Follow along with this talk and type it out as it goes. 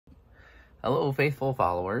Hello, faithful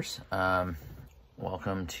followers.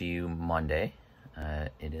 Welcome to Monday.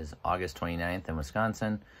 It is August 29th in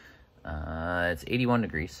Wisconsin. It's 81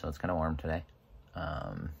 degrees, so it's kind of warm today.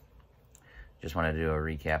 Just wanted to do a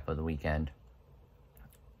recap of the weekend.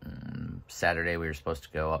 Saturday, we were supposed to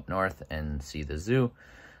go up north and see the zoo,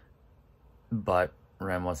 but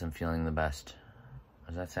Ren wasn't feeling the best.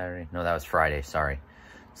 Was that Saturday? No, that was Friday, sorry.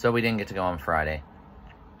 So we didn't get to go on Friday.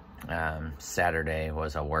 Saturday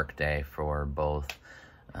was a work day for both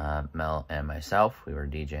Mel and myself. We were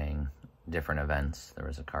DJing different events. There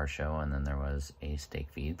was a car show and then there was a steak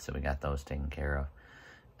feed, so we got those taken care of.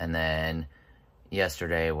 And then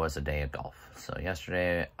yesterday was a day of golf. So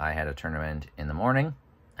yesterday I had a tournament in the morning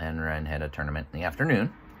and Ren had a tournament in the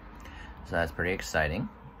afternoon. So that's pretty exciting.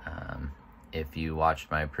 If you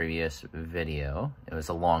watched my previous video, it was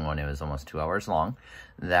a long one. It was almost 2 hours long.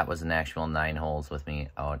 That was an actual 9 holes with me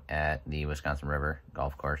out at the Wisconsin River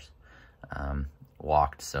golf course.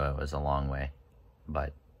 Walked, so it was a long way,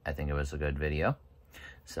 but I think it was a good video.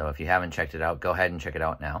 So if you haven't checked it out, go ahead and check it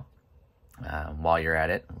out now. While you're at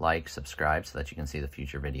it, like, subscribe so that you can see the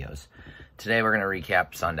future videos. Today we're going to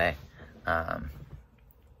recap Sunday.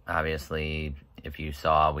 Obviously, if you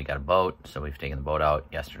saw, we got a boat, so we've taken the boat out.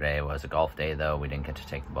 Yesterday was a golf day, though. We didn't get to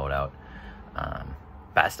take the boat out.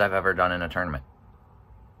 Best I've ever done in a tournament.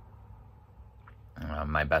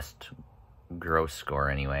 My best gross score,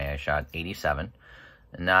 anyway. I shot 87.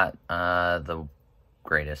 Not the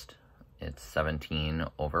greatest. It's 17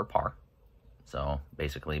 over par. So,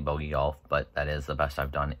 basically bogey golf, but that is the best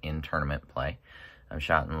I've done in tournament play. I've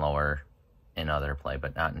shot in lower in other play,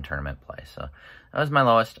 but not in tournament play. So that was my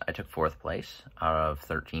lowest. I took 4th place out of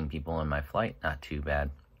 13 people in my flight. Not too bad.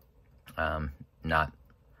 Not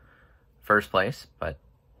first place, but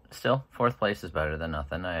still 4th place is better than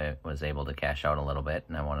nothing. I was able to cash out a little bit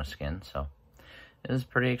and I won a skin. So it was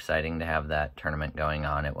pretty exciting to have that tournament going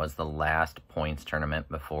on. It was the last points tournament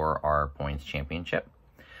before our points championship.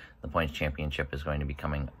 The points championship is going to be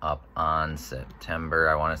coming up on September.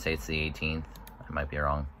 I want to say it's the 18th. I might be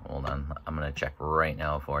wrong. Hold on. I'm going to check right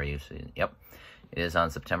now for you. So, yep. It is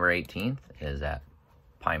on September 18th. It is at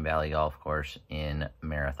Pine Valley Golf Course in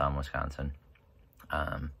Marathon, Wisconsin.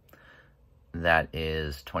 That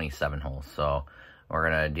is 27 holes. So we're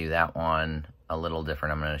going to do that one a little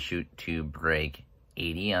different. I'm going to shoot to break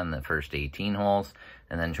 80 on the first 18 holes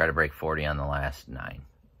and then try to break 40 on the last 9.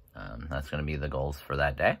 That's going to be the goals for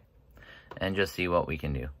that day. And just see what we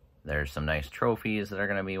can do. There's some nice trophies that are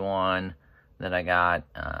going to be won that I got.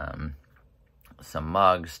 Some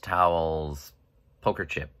mugs, towels, poker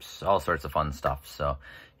chips, all sorts of fun stuff. So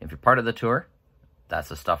if you're part of the tour, that's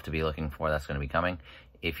the stuff to be looking for. That's going to be coming.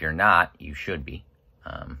 If you're not, you should be.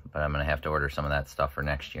 But I'm going to have to order some of that stuff for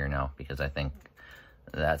next year now because I think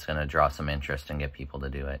that's going to draw some interest and get people to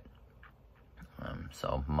do it.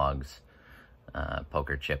 So mugs,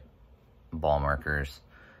 poker chip, ball markers,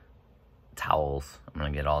 towels. I'm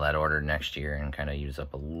going to get all that ordered next year and kind of use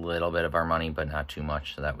up a little bit of our money, but not too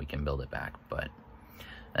much so that we can build it back. But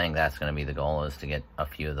I think that's going to be the goal, is to get a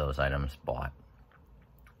few of those items bought.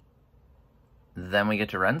 Then we get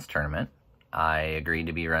to Ren's tournament. I agreed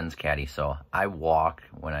to be Ren's caddy, so I walk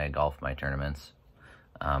when I golf my tournaments,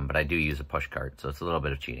 but I do use a push cart, so it's a little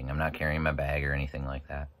bit of cheating. I'm not carrying my bag or anything like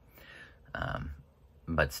that.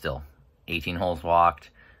 But still, 18 holes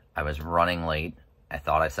walked. I was running late. I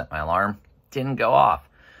thought I set my alarm. Didn't go off.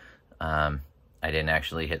 I didn't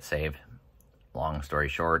actually hit save. Long story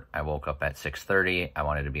short, I woke up at 6:30. I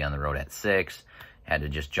wanted to be on the road at 6. Had to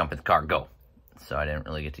just jump in the car, go. So I didn't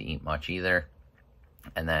really get to eat much either.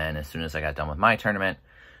 And then as soon as I got done with my tournament,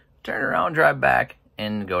 turn around, drive back,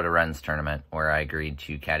 and go to Ren's tournament, where I agreed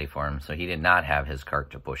to caddy for him. So he did not have his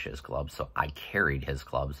cart to push his clubs, so I carried his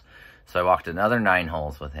clubs. So I walked another 9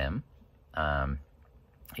 holes with him.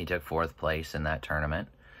 He took 4th place in that tournament,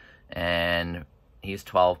 and he's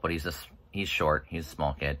 12, but he's short. He's a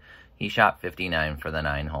small kid. He shot 59 for the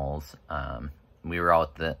 9 holes. We were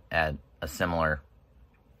out at a similar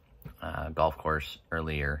golf course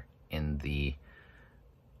earlier in the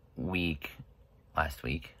week, last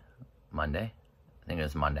week, Monday. I think it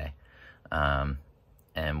was Monday.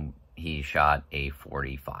 And he shot a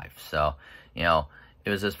 45. So, you know, it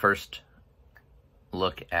was his first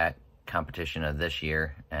look at competition of this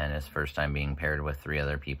year and his first time being paired with 3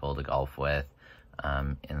 other people to golf with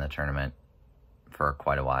in the tournament for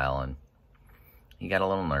quite a while, and he got a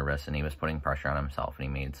little nervous and he was putting pressure on himself and he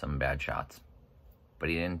made some bad shots, but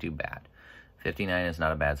he didn't do bad. 59 is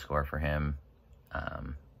not a bad score for him.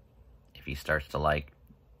 If he starts to like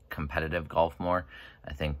competitive golf more,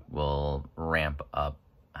 I think we'll ramp up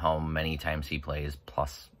how many times he plays,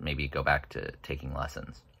 plus maybe go back to taking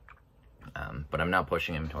lessons. But I'm not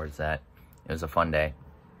pushing him towards that. It was a fun day.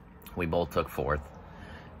 We both took fourth,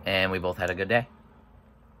 and we both had a good day.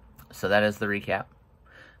 So that is the recap.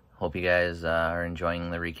 Hope you guys are enjoying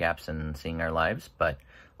the recaps and seeing our lives. But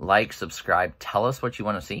like, subscribe, tell us what you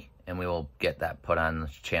want to see, and we will get that put on the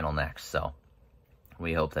channel next. So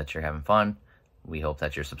we hope that you're having fun. We hope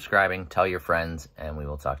that you're subscribing. Tell your friends, and we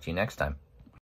will talk to you next time.